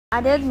I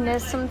did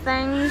miss some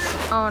things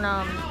on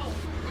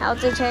how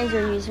to change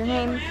your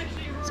username.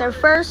 So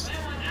first,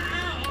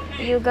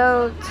 you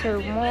go to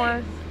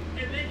more,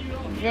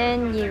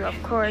 then you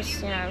of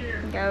course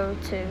go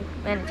to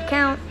manage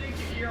account.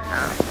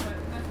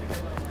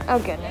 Oh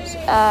goodness.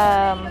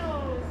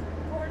 Yeah,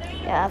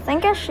 I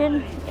think I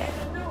should. Yeah.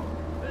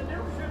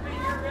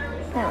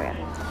 There we go.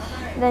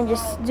 Then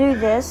just do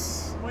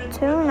this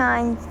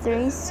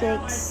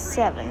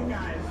 29367,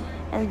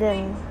 and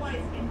then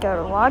go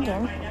to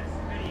login.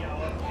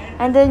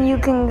 And then you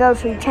can go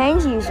to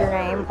change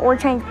username or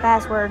change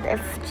password.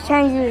 If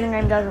change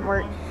username doesn't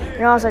work, you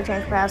can also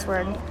change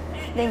password.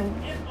 Then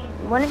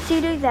once you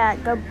do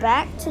that, go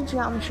back to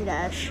Geometry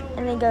Dash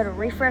and then go to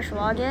refresh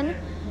login,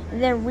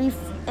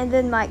 and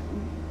then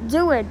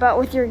do it, but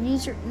with your new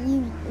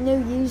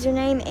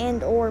username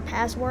and or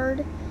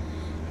password.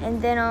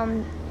 And then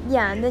and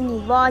then you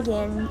log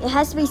in. It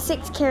has to be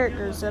 6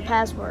 characters, the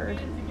password.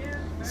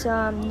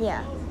 So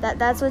yeah,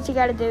 that's what you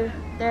got to do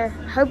there.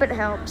 Hope it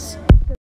helps.